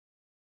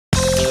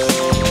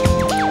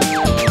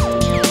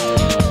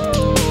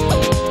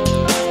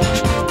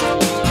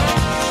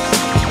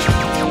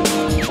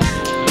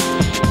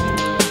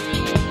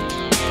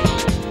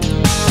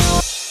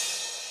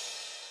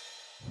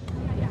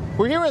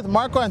with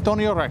Marco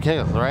Antonio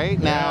Regil, right?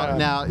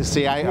 Now,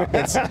 see,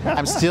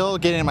 I'm still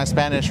getting my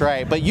Spanish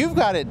right, but you've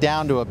got it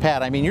down to a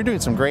pad. I mean, you're doing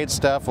some great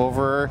stuff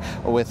over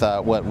with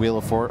what Wheel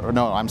of Fortune?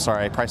 No, I'm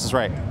sorry, Price is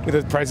Right. With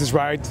the Price is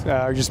Right,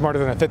 You're Smarter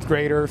Than a Fifth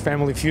Grader,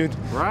 Family Feud,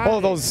 right.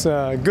 All those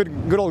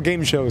good old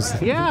game shows.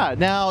 Yeah.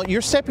 Now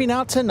you're stepping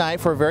out tonight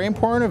for a very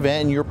important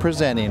event, and you're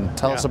presenting.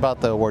 Tell us about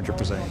the award you're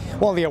presenting.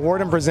 Well, the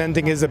award I'm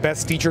presenting is the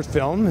Best Featured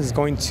Film. It's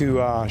going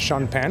to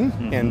Sean Penn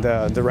and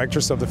the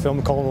directors of the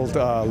film called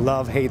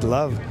Love, Hate,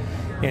 Love,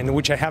 and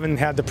which I haven't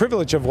had the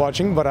privilege of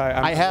watching, but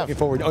I'm looking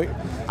forward. Oh,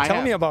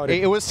 tell me about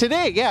it. It was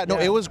today. Yeah, no,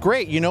 it was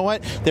great. You know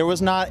what? There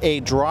was not a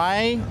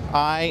dry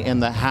eye in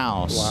the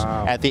house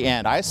at the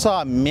end. I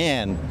saw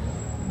men.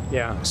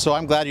 Yeah. So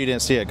I'm glad you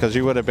didn't see it, because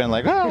you would have been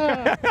like,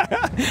 ah.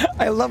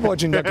 I love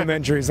watching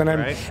documentaries, and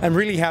I'm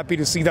really happy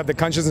to see that the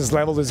consciousness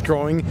level is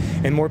growing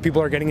and more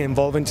people are getting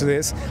involved into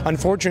this.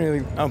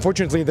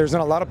 Unfortunately, there's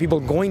not a lot of people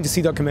going to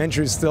see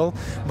documentaries still,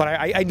 but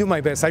I do my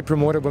best. I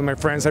promote it with my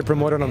friends. I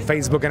promote it on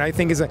Facebook, and I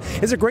think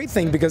it's a great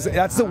thing, because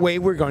that's the way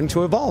we're going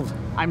to evolve.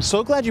 I'm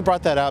so glad you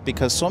brought that up,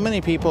 because so many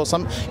people,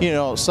 some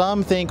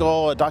think,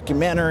 oh, a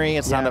documentary,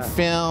 it's not a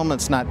film,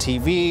 it's not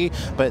TV,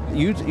 but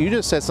you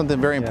just said something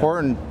very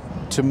important.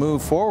 To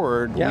move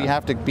forward, we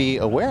have to be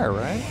aware,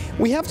 right?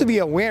 We have to be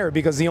aware,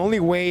 because the only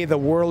way the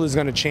world is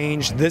going to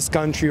change, this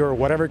country or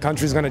whatever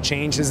country is going to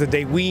change, is the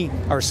day we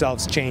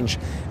ourselves change.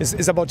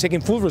 It's about taking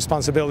full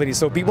responsibility.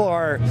 So people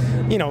are,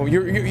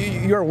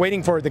 you're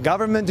waiting for the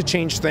government to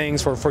change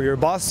things, for your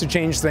boss to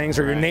change things,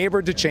 or your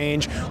neighbor to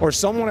change, or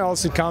someone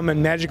else to come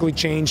and magically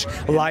change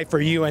life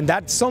for you, and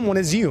that someone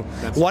is you.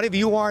 What if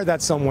you are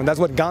that someone? That's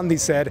what Gandhi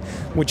said,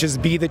 which is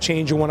be the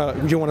change you want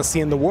to see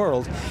in the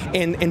world.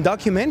 And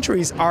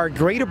documentaries are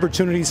great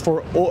opportunities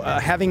for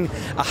having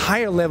a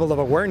higher level of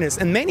awareness,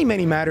 and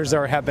many matters that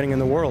are happening in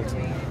the world.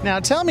 Now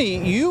tell me,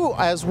 you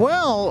as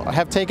well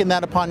have taken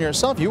that upon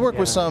yourself. You work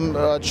with some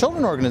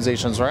children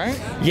organizations, right?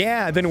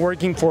 Yeah, I've been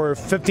working for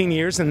 15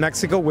 years in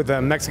Mexico with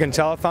the Mexican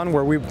Telethon,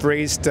 where we've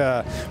raised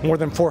more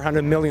than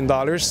 $400 million.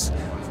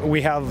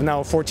 We have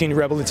now 14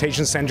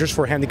 rehabilitation centers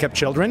for handicapped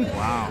children.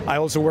 Wow. I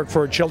also work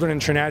for Children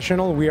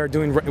International.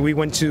 We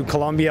went to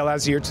Colombia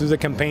last year to do the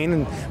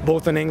campaign,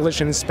 both in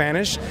English and in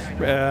Spanish.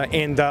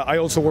 And I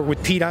also work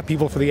with PETA,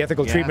 People for the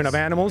Ethical Treatment of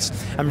Animals.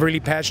 I'm really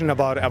passionate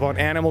about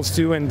animals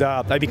too, and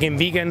I became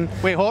vegan.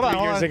 Wait, hold on,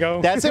 3 years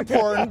ago. That's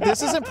important.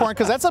 This is important,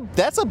 because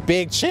that's a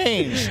big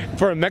change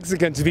for a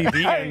Mexican to be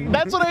vegan.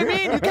 That's what I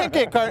mean. You can't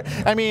get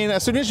I mean,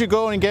 as soon as you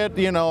go and get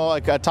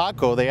like a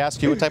taco, they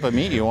ask you what type of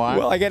meat you want.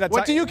 Well, I get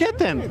what do you get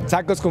then?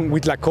 Tacos con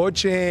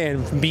huitlacoche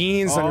and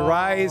beans and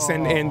rice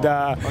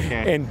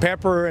and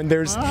pepper, and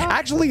there's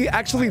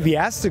actually the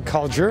Aztec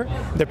culture,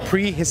 the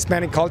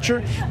pre-Hispanic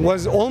culture,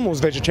 was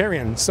almost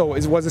vegetarian. So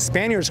it was the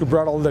Spaniards who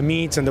brought all the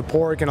meats and the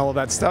pork and all of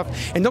that stuff.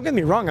 And don't get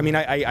me wrong, I mean,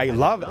 I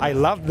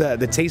love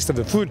the taste of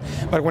the food,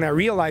 but when I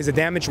realized the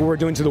damage we were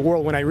doing to the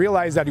world, when I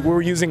realized that we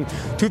were using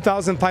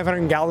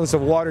 2,500 gallons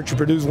of water to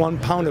produce 1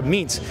 pound of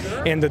meat,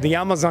 and that the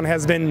Amazon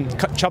has been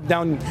chopped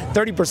down,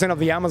 30% of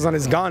the Amazon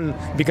is gone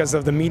because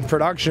of the meat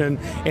production,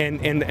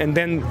 and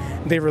then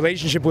the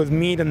relationship with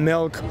meat and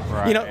milk,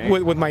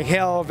 with my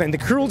health and the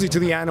cruelty to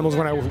the animals.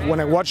 When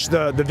I watched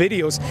the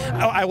videos,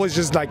 I was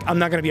just like, I'm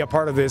not going to be a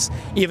part of this,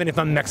 even if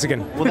I'm Mexican.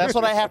 Well, that's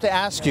what I have to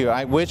ask you.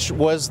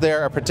 Was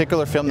there a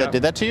particular film that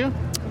did that to you?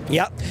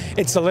 Yeah,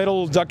 it's a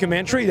little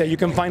documentary that you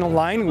can find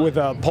online with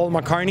Paul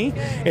McCartney.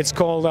 It's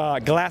called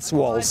Glass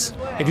Walls.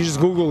 If you just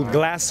Google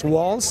Glass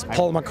Walls,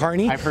 Paul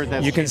McCartney, I've heard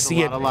that you can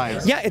see it.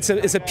 Yeah, it's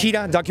a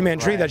PETA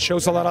documentary that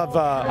shows a lot of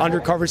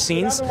undercover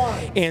scenes,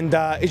 and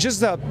it's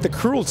just the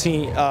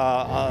cruelty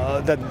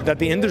that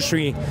the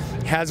industry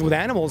has with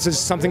animals is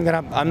something that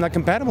I'm not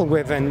compatible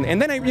with.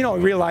 And then I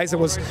realized it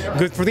was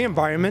good for the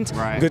environment,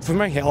 good for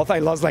my health. I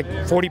lost like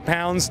 40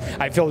 pounds.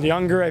 I feel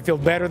younger. I feel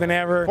better than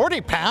ever.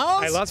 40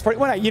 pounds? I lost 40.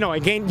 When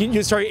again,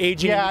 you start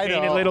aging and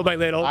gain it little by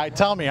little.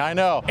 Tell me, I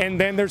know. And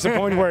then there's a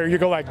point where you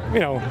go like,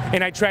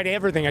 and I tried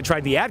everything. I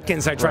tried the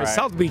Atkins, I tried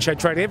South Beach, I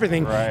tried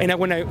everything. And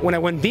when I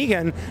went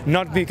vegan,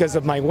 not because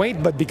of my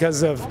weight, but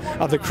because of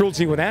the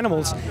cruelty with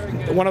animals,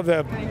 one of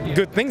the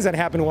good things that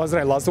happened was that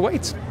I lost the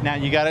weight. Now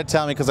you got to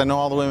tell me, because I know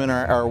all the women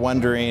are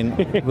wondering,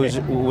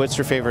 what's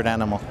your favorite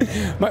animal?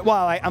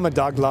 I'm a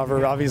dog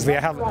lover. Obviously, I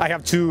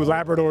have 2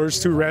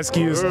 Labradors, 2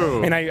 rescues,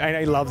 and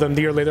I love them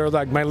dearly. They're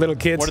like my little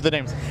kids. What are the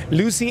names?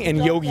 Lucy and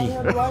Yogi.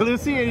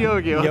 Lucy and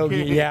Yogi. Okay.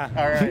 Yogi, yeah.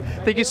 All right.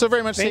 Thank you so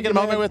very much for taking a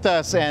moment with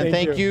us, and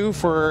thank you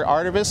for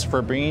Artivist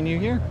for bringing you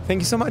here. Thank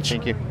you so much.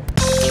 Thank you.